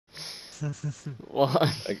What?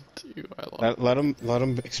 Like, Dude, I love let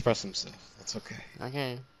him express himself. That's okay.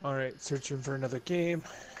 Okay. Alright, searching for another game,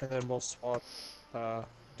 and then we'll swap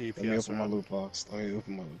DPS Let me open my around. loot box. Let me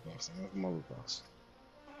open my loot box. Let me open my loot box.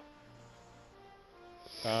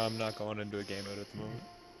 I'm not going into a game mode at the moment.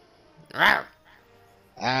 Ah!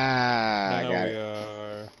 I Now got we it.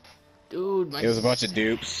 are... Dude, my It was a bunch of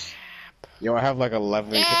dupes. Yo, I have like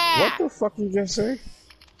 11. Yeah! What the fuck you just say?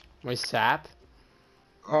 My sap?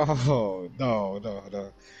 Oh, no.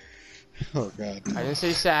 Oh, God. I didn't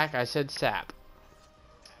say sack, I said sap.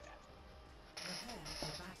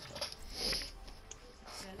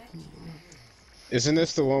 Isn't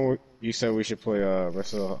this the one where you said we should play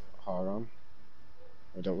Wrestle Hard on?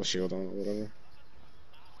 Or Double Shield on, or whatever?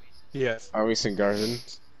 Yes. Oasis and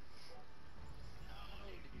Gardens.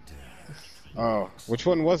 Oh, which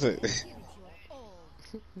one was it?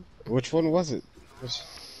 Which one was it?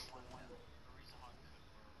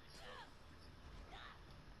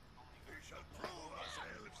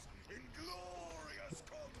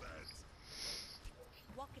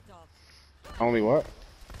 Only what?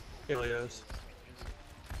 Helios.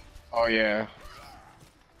 Oh, yeah.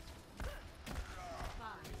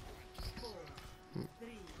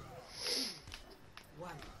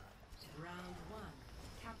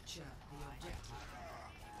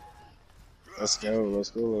 Let's go,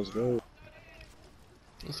 let's go, let's go.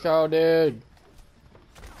 Let's go, dude.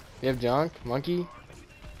 You have junk? Monkey?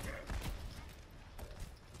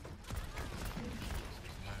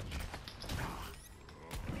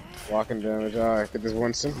 Walking damage, alright, get this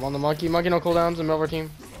Winston. I'm on the monkey. Monkey no cooldowns in the middle of our team.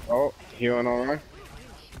 Oh, healing alright.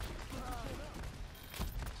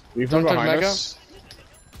 Reaper Dunk behind Mega. us.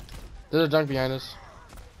 There's a dunk behind us.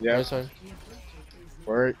 Yeah. Right side.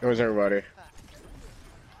 Where's everybody?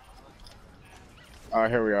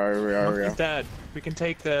 Here we are, here we are, here we Monkey's are. dead. We can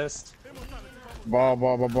take this.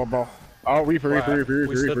 Ball. Oh, Reaper.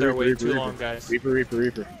 We stood there way too long, guys. Reaper.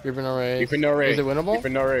 Reaper no raid. Reaper no raid. Is it winnable? Reaper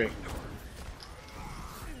no raid.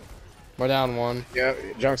 We're down one. Yeah,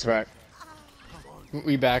 Junk's back.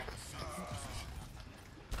 We back.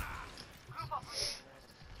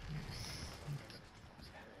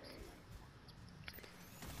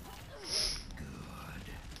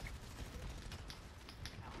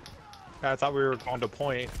 I thought we were going to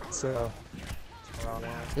point, so...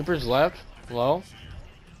 Reaper's left. Low.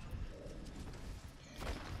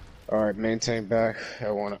 Alright, maintain back.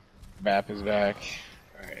 I want to. Bap is back.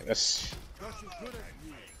 Alright, let's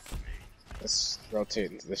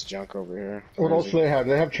rotate into this junk over here. What else do they have?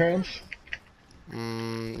 Do they have trans?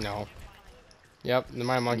 No. Yep,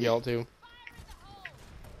 my monkey ult too.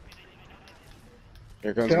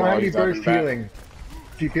 Here comes They don't have any Molly's up burst and back. healing.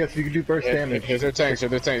 DPS, you can do burst damage. Here's their tanks,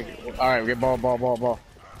 Alright, we get ball.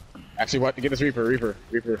 Actually, what? Get this Reaper.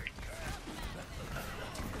 Reaper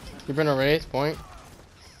no raid. Point.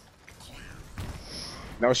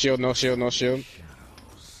 No shield.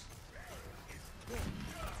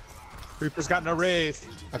 Reaper's got no raise.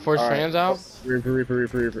 I forced trans out.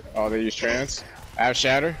 Reaper. Oh, they use trans. I have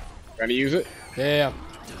shatter. Gonna use it. Yeah.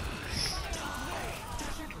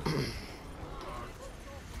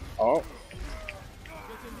 Oh.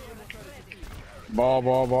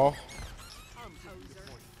 Ball.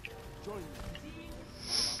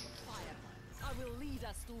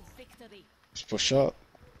 Let's push up.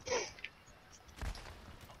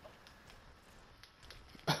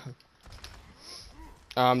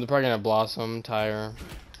 They're probably gonna blossom, tire.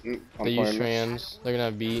 I'm They use playing trans. They're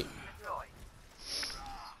gonna beat.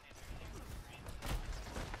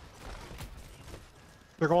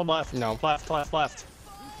 They're going left. No. Left.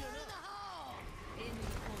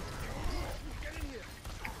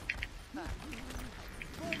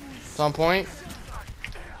 It's on point.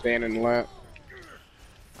 Standing left.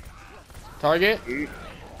 Target.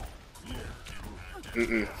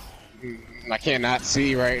 I cannot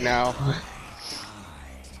see right now.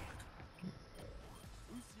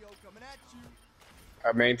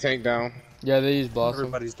 Our main tank down. Yeah, they use blossom.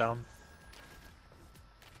 Everybody's down.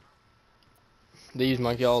 They use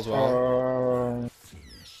monkey ult as well.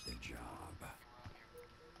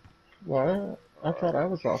 What? I thought I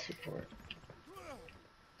was off support.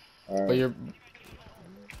 But you're.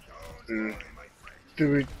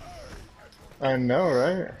 Do we? I know,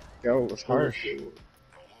 right? Yo, it's Harsh.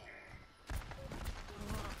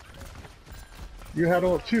 You had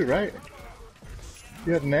ult too, right?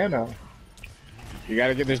 You had nano. You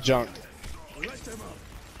gotta get this junk.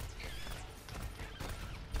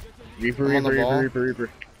 Reaper.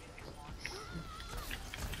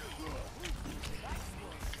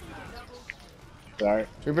 Sorry.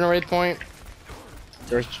 Reaper no raid point.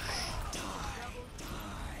 There's...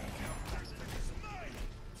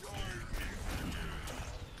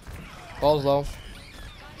 Ball's low.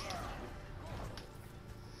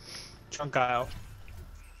 Chunk out.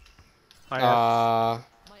 I have.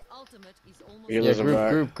 My ultimate is almost He Yeah, lives group,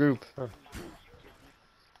 back. group.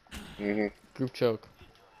 Mm-hmm. Group choke.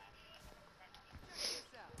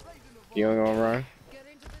 Healing on Ryan. get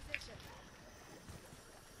into position.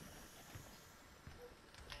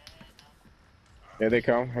 Here they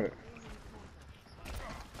come.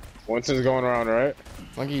 Winston's going around, right?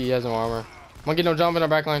 Monkey has no armor. Monkey, no jump in our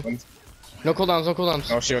backline. No cooldowns, no cooldowns.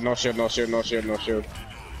 No shield, no shield, no shield, no shield, no shield.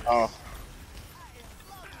 Oh.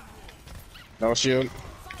 No shield.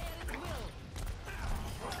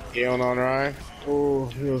 Healing on Ryan. Oh,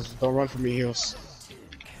 heals. Don't run from me, heals.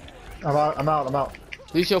 I'm out.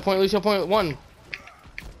 Lucio point, one.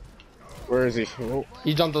 Where is he? Oh.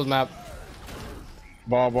 He jumped those map.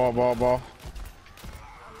 Ball.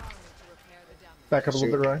 Back up a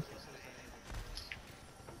little bit, Ryan.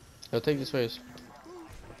 He'll take this face.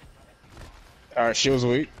 Alright, shield's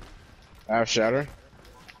weak. I have shatter.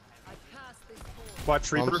 Watch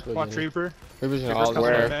Reaper. spaghetti. Watch Reaper. Reaper's gonna Reaper's all coming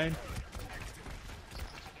where? on main.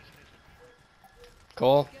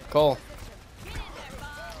 Cole.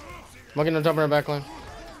 Monkey, no jump in our backline.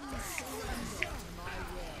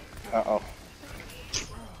 Uh-oh.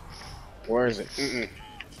 Where is it?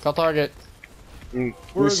 Call target.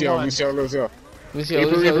 Where's one? Lucio. Lucio.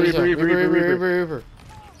 Reaper.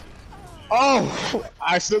 Oh!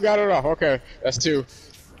 I still got it off. Okay, that's two.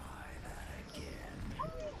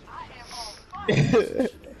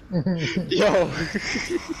 Yo.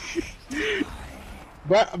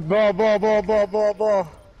 Ball.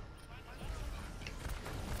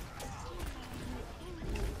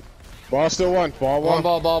 Ball still one. Ball one.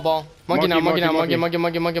 Ball. Monkey now. Monkey Monkey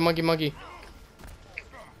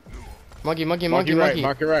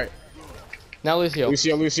right. Now Lucio.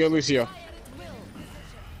 Lucio.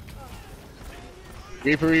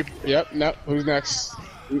 Reaper. Yep. No. Who's next?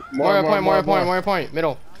 More point.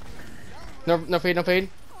 Middle. No fade.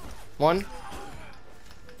 One.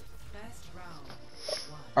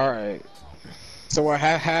 Alright. So what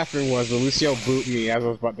happened was the Lucio booped me as I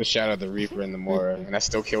was about to shatter the Reaper and the Mora, and I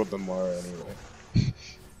still killed the Mora anyway.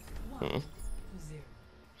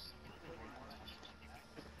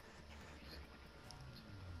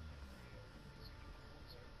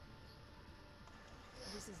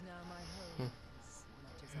 This is now my home. as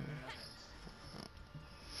much as I love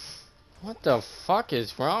it. What the fuck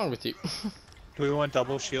is wrong with you? Do we want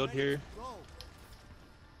double shield here?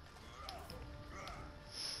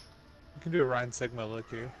 We can do a Ryan Sigma look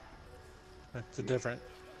here. It's a different.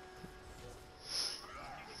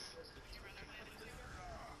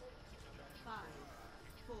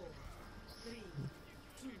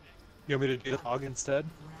 You want me to do the hog instead?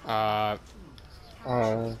 Fine.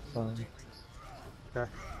 Okay.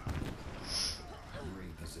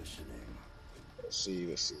 Let's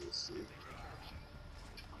see.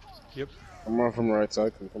 Yep. I'm on from right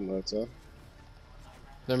side.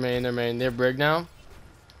 They're main. They're brig now.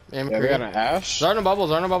 Yeah, they got an Ash. Zard no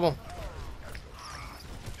bubble.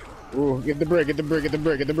 Ooh, get the brick.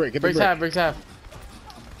 Briggs half.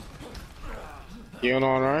 Healing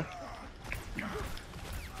on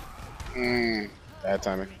her. Bad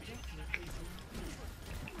timing.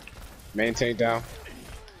 Maintain down.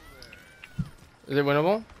 Is it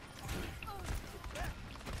winnable?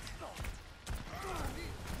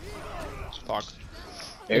 Fuck.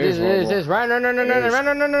 It is. Ryan.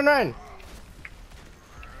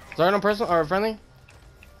 Zard no personal or friendly?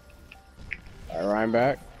 Alright, Ryan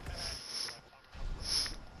back.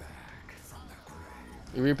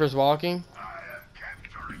 Your Reaper's walking.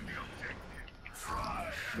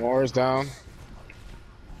 Mora's down.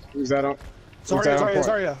 Who's that on? Who's that on point?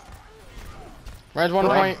 Zarya. Ryan's one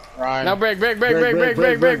point. Ryan. Now break. Brig.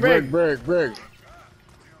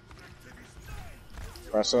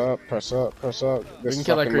 Press up. This can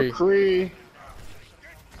kill that fucking Mcree.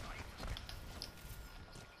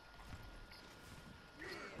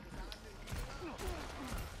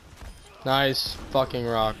 Nice fucking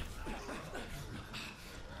rock.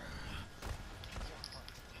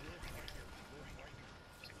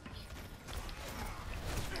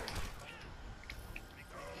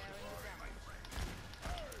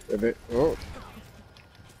 Oh.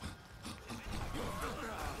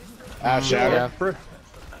 Shatter.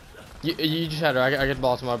 Yeah. You just had her. I get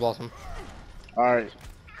blossom. Alright.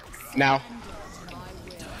 Now.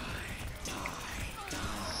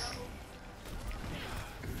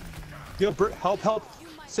 Yo, help.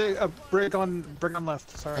 Say brig on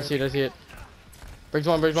left. Sorry. I see it. Briggs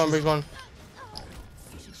one.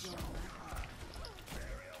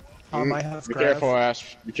 I have Be grab. careful,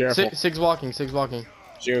 Ash. Be careful. Six walking.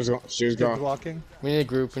 She was Good gone. blocking. We need a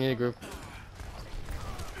group. We need a group.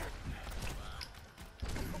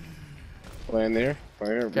 Playing there.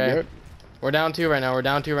 Playing there. Okay. Good. We're down 2 right now. We're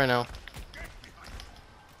down 2 right now.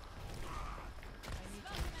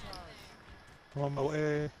 I'm on my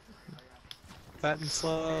way. Fat and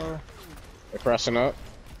slow. They're pressing up.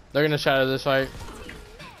 They're gonna shadow this fight.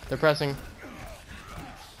 They're pressing.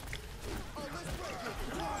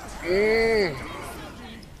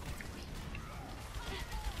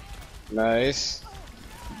 Nice.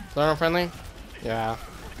 They're friendly. Yeah.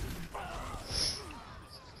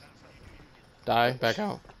 Die. Back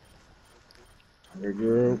out. Good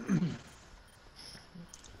group.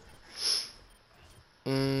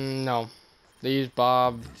 No. They use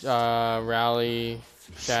Bob, Rally,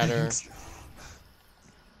 Shatter.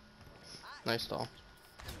 Nice stall.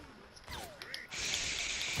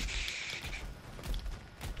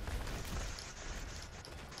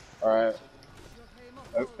 Alright.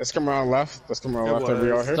 Let's come around left. Let's come around left. Are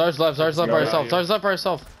we all here? Zar's left. Zar's left by herself. Zar's left by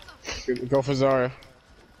herself. Go for Zarya.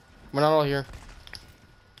 We're not all here.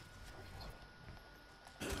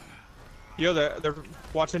 Yo, they're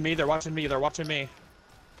watching me. They're watching me. They're watching me.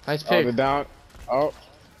 Nice Oh, they're pick. down. Oh,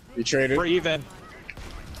 we traded. We're even.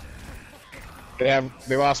 They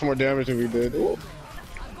lost more damage than we did. Ooh.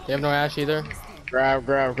 They have no Ash either. Grab.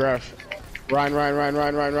 Ryan.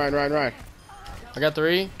 I got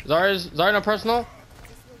 3. Zarya no personal.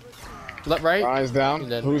 Left, right. Ryan's He's down.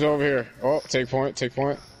 dead. Who's over here? Oh, take point.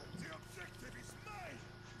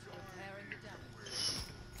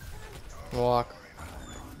 Walk.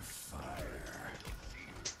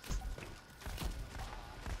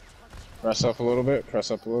 Press up a little bit.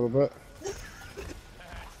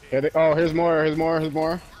 Hit it. Oh, here's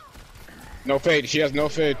more. No fade. She has no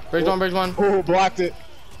fade. Bridge one. Bridge one. Ooh, blocked it.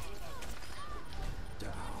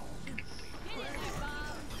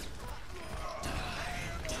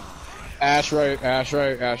 Ash right.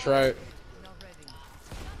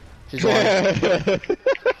 She's gone.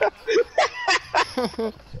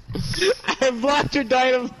 I blocked your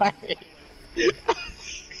dynamite.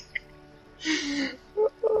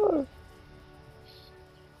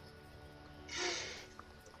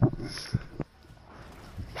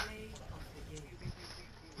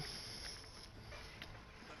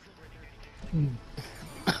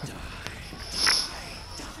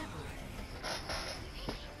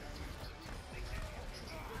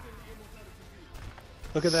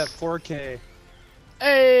 Look at that 4K.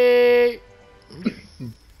 Hey.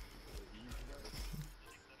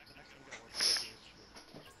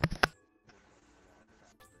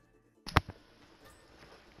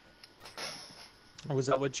 Or was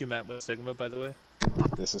that what you meant with Sigma, by the way?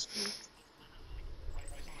 This is.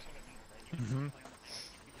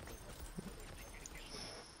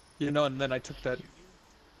 You know, and then I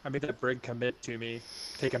made that Brig commit to me,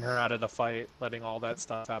 taking her out of the fight, letting all that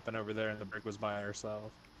stuff happen over there, and the Brig was by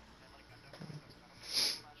herself.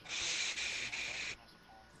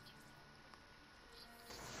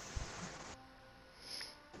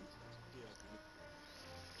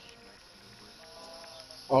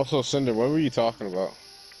 Also, Cinder, what were you talking about?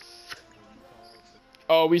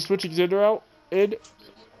 Oh, we switching Cinder out?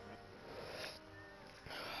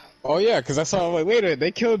 Oh yeah, because I saw like later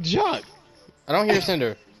they killed John. I don't hear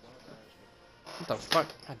Cinder. What the fuck?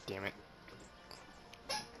 God damn it.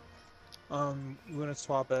 We want to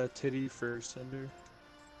swap a titty for Cinder.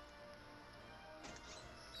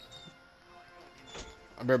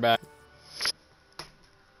 I'll be right back.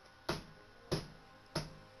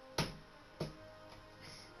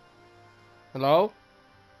 Hello?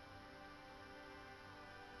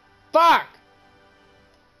 Fuck!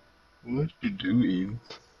 What you doing?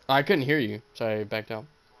 I couldn't hear you, so I backed out.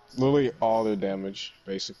 Literally all their damage,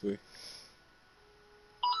 basically.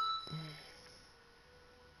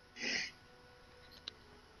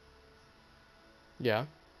 Yeah.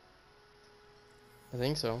 I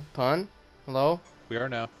think so. Pun? Hello? We are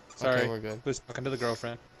now. Sorry, Okay, we're good. was talking to the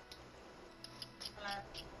girlfriend.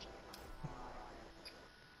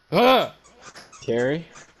 Ah! Carrie?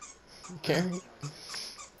 Carrie?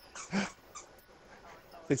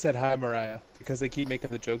 They said hi, Mariah, because they keep making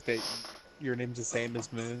the joke that your name's the same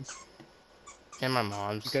as Moon's. And my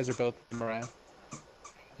mom's. You guys are both Mariah.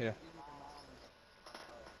 Yeah.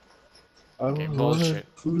 Okay, bullshit.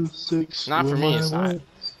 Not for me, it's not.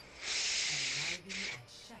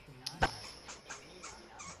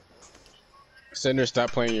 Cinder,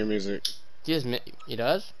 stop playing your music. He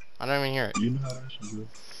does? I don't even hear it. You know how that should go.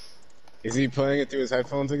 Is he playing it through his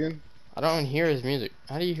headphones again? I don't even hear his music.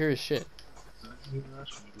 How do you hear his shit? You know how that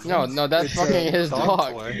should go. No, that's fucking his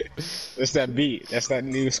dog. That's that beat. That's that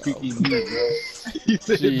new squeaky beat, bro.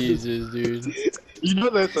 Jesus, dude. You know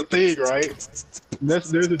that's a thing, right?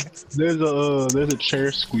 There's a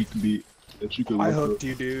chair squeak beat that you can I look hooked up.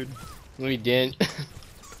 you, dude. We didn't.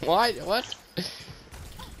 What? What?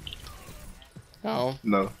 Oh.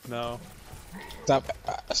 No. No. Stop.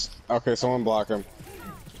 Okay, someone block him.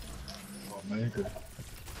 Oh man.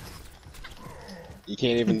 You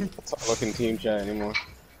can't even look in team chat anymore.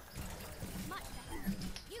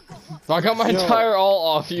 I got my Yo, entire all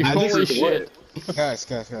off you. I just- Holy shit. Guys.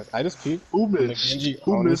 I just peeked. Who Genji missed?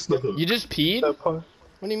 Who on missed the this hook? You just peed? That part?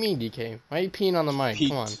 What do you mean, DK? Why are you peeing on the mic? Peeked.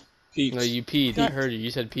 Come on. Peeked. No, you peed. I heard you. You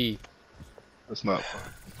said pee. That's not fun.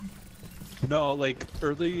 No, like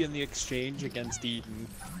early in the exchange against Eden,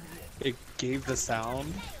 it gave the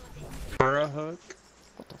sound for a hook,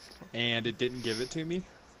 and it didn't give it to me,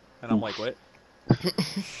 and I'm like, what?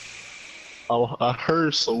 I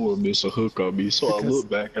heard someone miss a hook on me, so I looked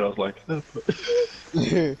back and I was like,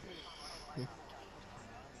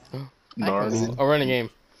 Narny. Oh, we're in a game.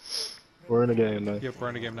 We're in a game now. Yep, we're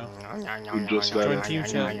in a game now. We just got Join it. team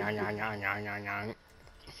chat.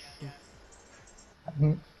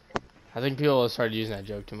 I think people have started using that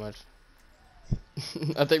joke too much.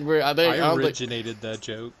 I don't think, originated that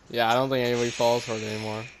joke. yeah, I don't think anybody falls for it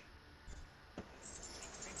anymore.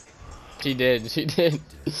 She did. I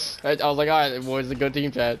was like, alright, boys, the good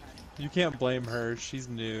team chat. You can't blame her. She's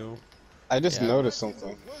new. I just Yeah. noticed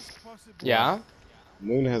something. Yeah?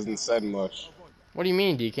 Moon hasn't said much. What do you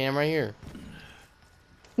mean, DK? I'm right here.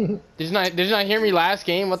 Did you not hear me last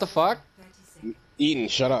game? What the fuck? Eden,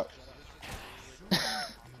 shut up.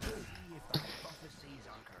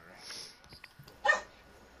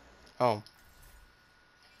 Oh.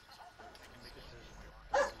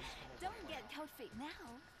 Don't get cold feet now.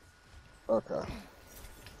 Okay.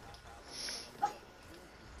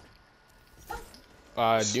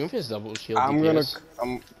 Doomfist double shield. I'm DPS.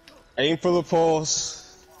 gonna aim for the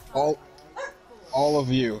pulse. All of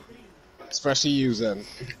you, especially you, Zen.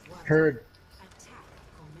 Heard.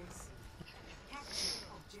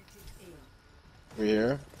 We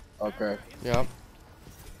here? Okay. Yep.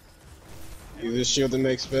 Use this shield to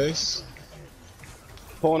make space.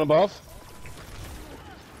 Pulling above.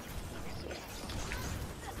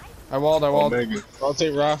 I walled. Omega.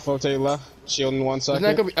 Rotate right, rotate left. Shield in 1 Doesn't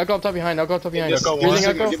second. Echo up top behind. I'll go up top behind. Echo Get the one.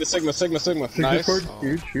 Sigma, get the Sigma. Sigma Nice. Discord.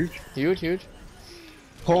 Huge. Huge.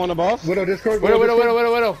 Pulling above. Widow Discord. Widow.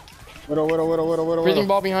 Widow. Freezing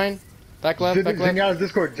ball behind. Back left. Zenyatta's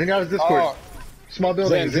Discord. Oh, Small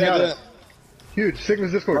building. Zen. Zenyatta. Huge.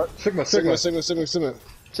 Sigma's Discord. Sigma. Sigma.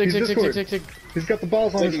 Six. He's got the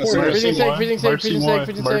balls on his Sigma, forehead. Freezing Sigma.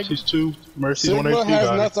 sig. Mercy's 2. Mercy's 1 Sigma HP has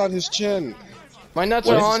guy. nuts on his chin. My nuts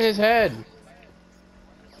What are is- on his head.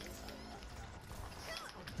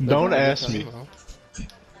 Don't ask me.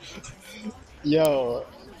 Yo,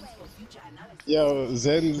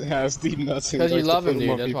 Zen has the nuts. Because you love him,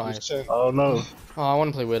 dude, that's why. Oh no. Oh, I want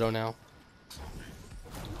to play Widow now.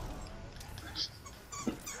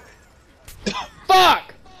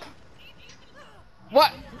 Fuck!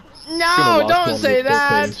 What? No, don't say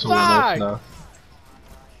that! Fuck!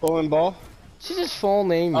 Pulling ball. She just full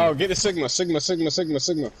named me. Oh, get a Sigma.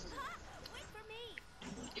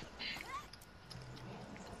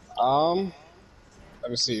 Let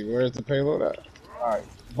me see. Where's the payload at? All right.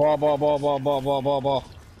 Ball.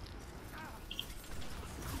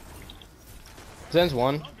 Zen's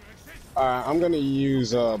one. Alright, I'm gonna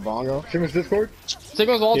use Bongo. Sigma's Discord.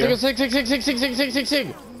 Sigma's wall. Yeah.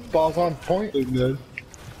 Sig. Balls on point.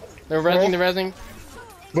 They're rezzing.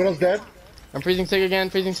 Widow's dead. I'm freezing Sig again.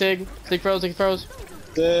 Sig froze.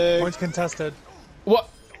 Dig. Points contested. What?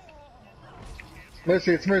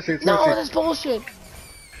 Mercy. It's Mercy. No, that's bullshit.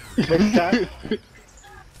 Mercy tap.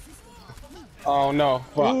 Oh no.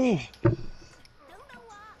 Fuck.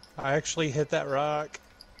 I actually hit that rock.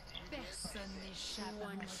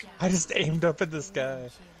 I just aimed up at the sky.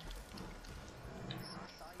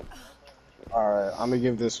 Alright, I'm gonna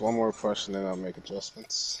give this one more push and then I'll make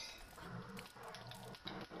adjustments.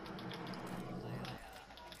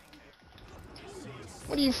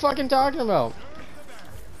 What are you fucking talking about?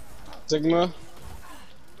 Sigma.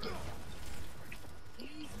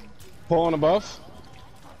 Pulling above.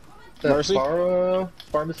 Mercy.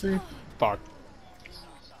 Pharmacy. Fuck.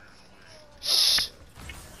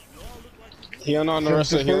 Healing on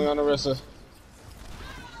Narissa.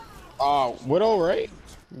 Widow, right?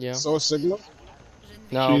 Yeah. So Sigma.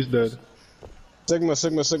 No. She's dead.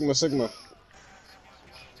 Sigma.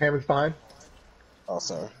 Hammond's fine. Oh,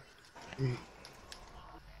 sorry.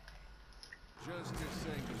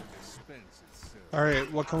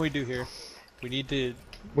 Alright, what can we do here? We need to...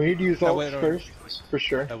 We need to use That ult way I don't- first, for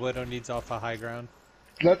sure. That Widow needs off a high ground.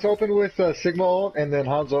 Let's open with Sigma ult and then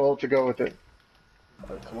Hanzo ult to go with it.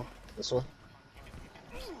 Alright, come on. This way.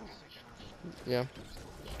 Yeah.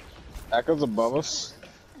 Echo's above us.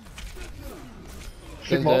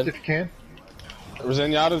 Shoot him off if you can.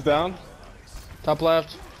 Zenyatta's down. Top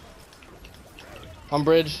left. On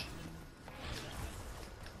bridge.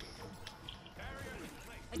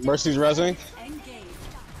 Mercy's resing.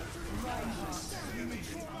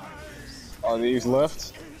 Oh, these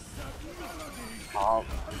left.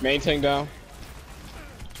 Main tank down.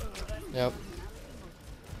 Yep.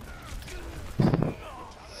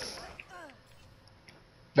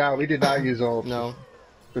 No, we did not use ult. No.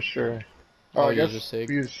 For sure. Oh, I use guess a sig.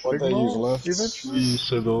 we use What they use signal left? even? You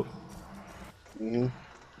said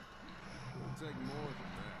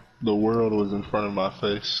the world was in front of my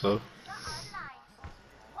face, so.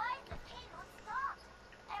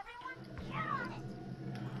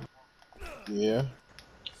 Yeah.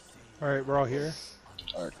 Alright, we're all here.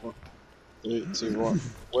 Alright, cool. 3, 2, 1.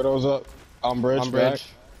 Widow's up. On bridge. On bridge. Back.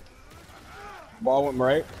 Ball went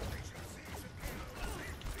right.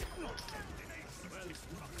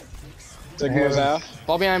 Sigma's out.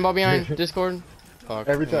 Ball behind. Discord. Fuck.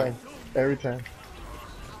 Every yeah. time. Every time.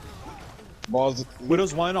 Ball's.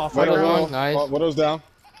 Widow's 1 off. Widow's right now. one. Nice. Widow's down.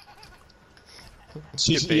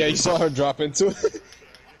 Yeah, you saw her drop into it.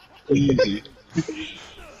 Easy.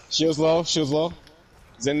 Shield's low.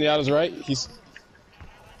 Zenyatta's right.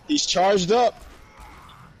 He's charged up.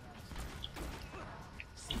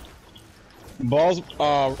 Ball's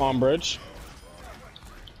on bridge.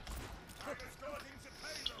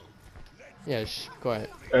 Yeah, go ahead.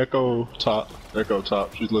 Echo top.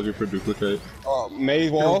 She's looking for duplicate. May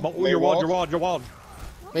wall. You're walled.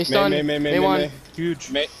 May stun. May one. Huge.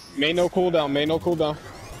 May no cooldown.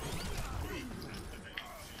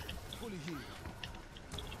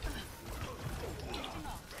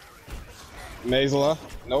 May's left.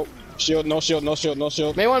 Nope. Shield, no shield.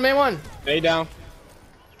 May one. May down.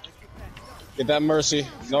 Get that mercy.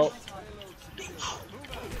 Nope.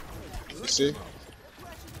 You see?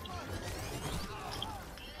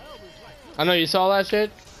 I know you saw that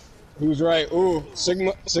shit. Who's right? Ooh,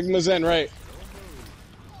 Sigma's in, right.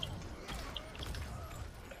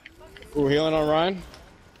 Ooh, healing on Ryan.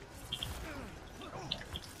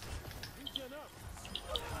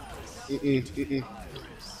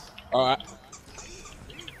 Alright.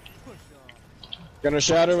 Gonna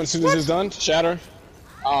shatter as soon as it's done. Shatter.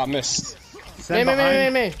 Ah, missed. May.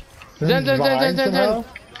 Zen.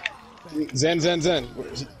 Zen.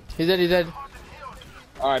 He's dead.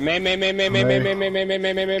 Alright, May.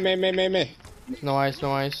 No ice.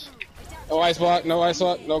 No ice block, no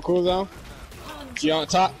cooldown. She on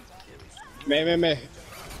top. May.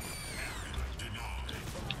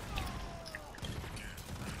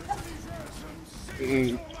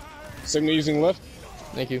 Sigma using lift.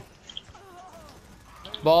 Thank you.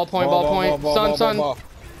 Ball point. Sun.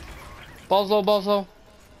 Ball's low.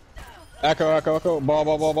 Echo.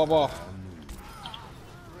 Ball.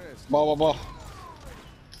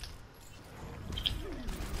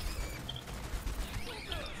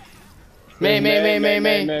 May.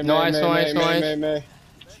 No ice. May.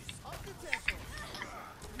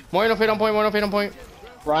 More no fade on point.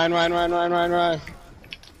 Ryan.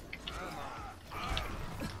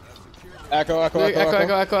 Echo.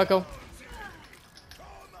 Echo.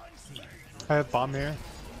 I have bomb here.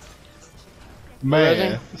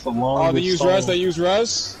 Man, it's a long. Oh, they use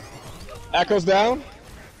res. Echo's down.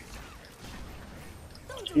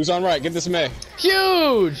 Who's on right? Get this May.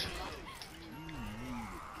 Huge.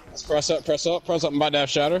 Let's press up. I'm about to have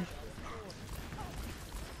shatter.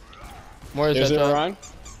 More is Is it headshot. Ryan?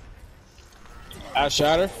 Have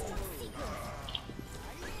shatter.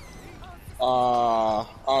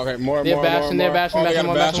 Okay, more. They're bashing. Oh, they got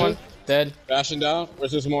a Bashing one. Dead. Bashing down.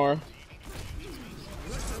 Where's this more?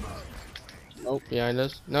 Nope. Behind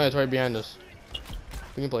us. No, it's right behind us.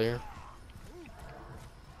 We can play here.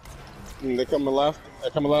 They're coming left.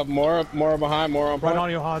 More behind. More on Run point.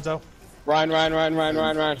 on you, Hanzo. Ryan.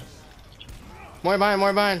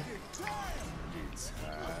 More behind.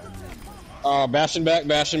 Bashing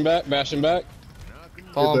back.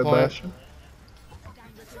 Fall on point.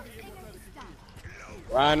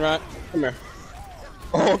 Ryan. Come here.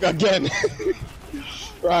 Oh, again.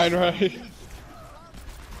 Ryan.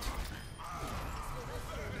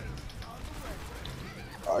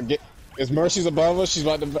 Is Mercy's above us? She's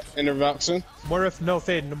about to enter vaccine. More if no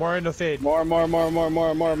fade. More.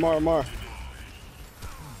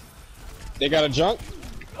 They got a junk.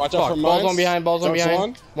 Watch out for mines. Balls on behind. Junk's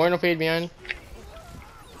one. More no fade behind.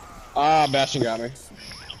 Ah, Bastion got me.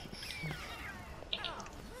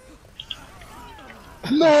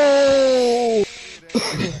 No!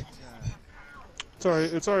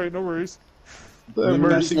 It's alright. No worries. The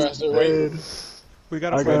mercy faster, wait. dead. We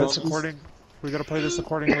gotta I play got this you. according. We gotta play this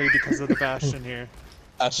accordingly because of the Bastion here.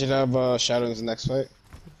 I should have Shadow in the next fight.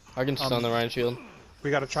 I can stun the Ryan shield.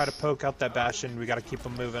 We gotta try to poke out that Bastion. We gotta keep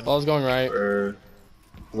them moving. Ball's going right.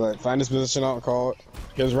 Like, find his position out and call it.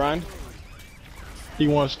 Here's Ryan. He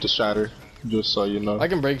wants to shatter, just so you know. I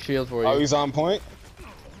can break shield for you. Oh, he's on point.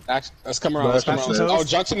 Let's come around. Let's come around. Bastion Oh, toast.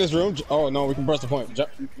 Junk's in this room. Oh no, we can burst the point.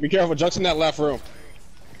 Be careful, Junk's in that left room.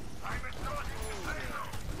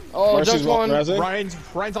 Oh, Mercy's just one. resin. Ryan's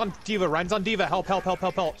on Diva. Ryan's on Diva. Help! Help! Help!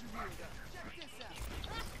 Help! Help!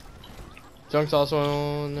 Junk's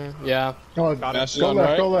also in there. Yeah. Oh, Got it. Bastion's go on left,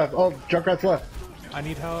 right. go left. Oh, Junkrat's left. I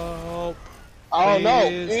need help. Oh no,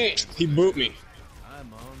 Please. he booped me.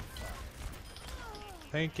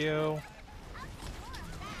 Thank you.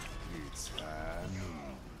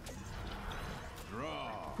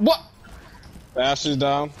 What? Bastion's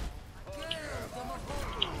down.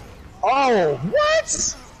 Oh,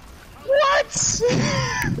 what? What?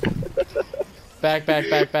 Back, back,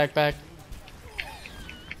 back, back, back.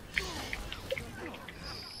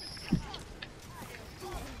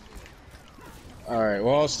 Alright,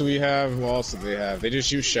 what else do we have? What else do they have? They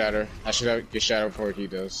just use Shatter. I should get Shatter before he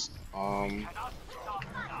does.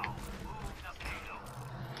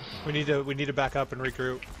 We need to back up and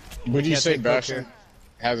regroup. Would you can't say take poke Bastion here.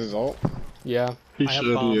 has his ult? Yeah. He I have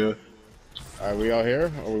should, bomb. yeah. Are we all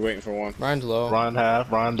here? Or are we waiting for one? Ryan's low. Ryan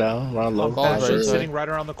half, Ryan down, Ryan low. Ball's right Bastion's side. sitting right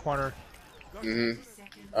around the corner. Can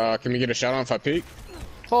we get a shot on if I peek?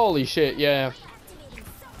 Holy shit, yeah.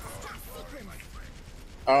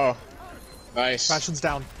 Oh, nice. Bastion's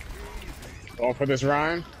down. Going for this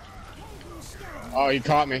Ryan. Oh, he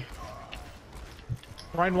caught me.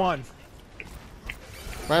 Ryan won.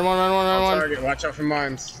 Ryan one, Ryan one, Ryan one. Target, watch out for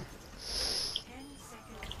mines.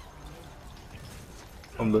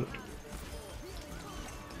 On the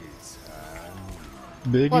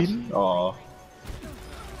Biggie? Aw.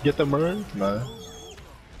 Get the Murray? No.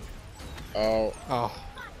 Oh, Oh.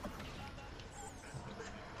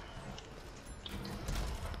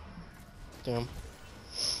 Damn.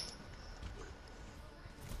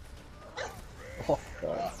 oh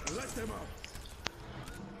God.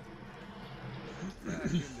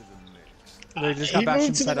 They just He got Bastion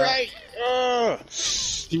moved to the set up. right.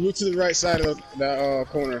 He moved to the right side of that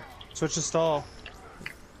corner. Switch to stall.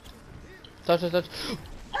 Touch, touch, touch.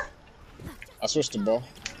 I switched the ball.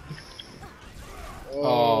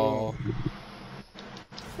 Oh.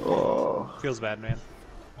 Oh. Feels bad, man.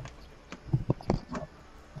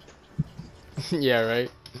 Yeah, right.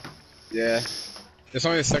 Yeah. It's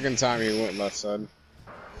only the second time he went left side.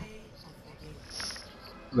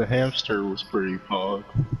 The hamster was pretty pog.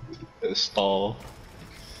 His stall.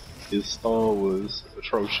 His stall was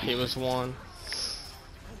atrocious. He was one.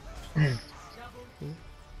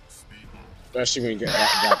 Especially when you got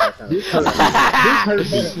that kind of. This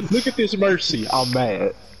hurt me. Look at this mercy. I'm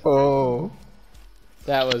mad. Oh.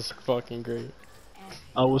 That was fucking great.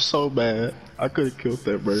 I was so mad. I could have killed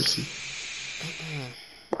that mercy.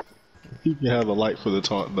 You can have a light for the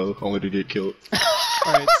taunt though, only to get killed.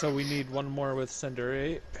 Alright, so we need one more with Cinder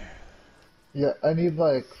 8. Yeah, I need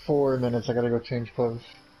like 4 minutes. I gotta go change clothes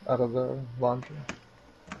out of the laundry.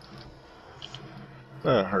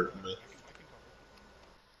 That hurt me.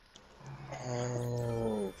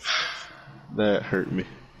 Oh. That hurt me.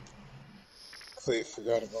 Completely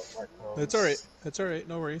forgot about my clothes. It's alright. It's alright.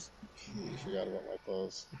 No worries. Completely forgot about my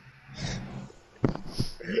clothes.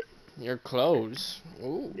 Your clothes.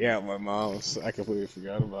 Ooh. Yeah, my mom's. I completely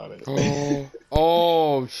forgot about it. Oh.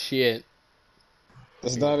 Oh shit.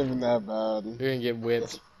 It's not even that bad. You're gonna get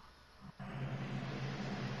whipped.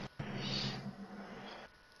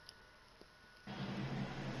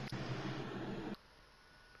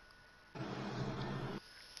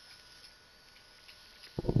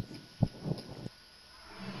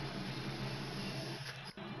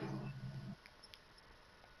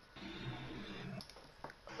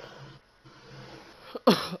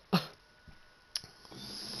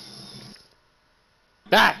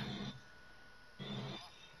 Ah!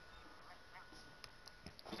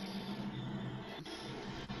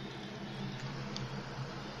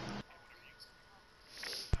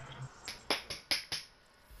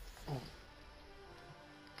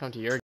 Come to your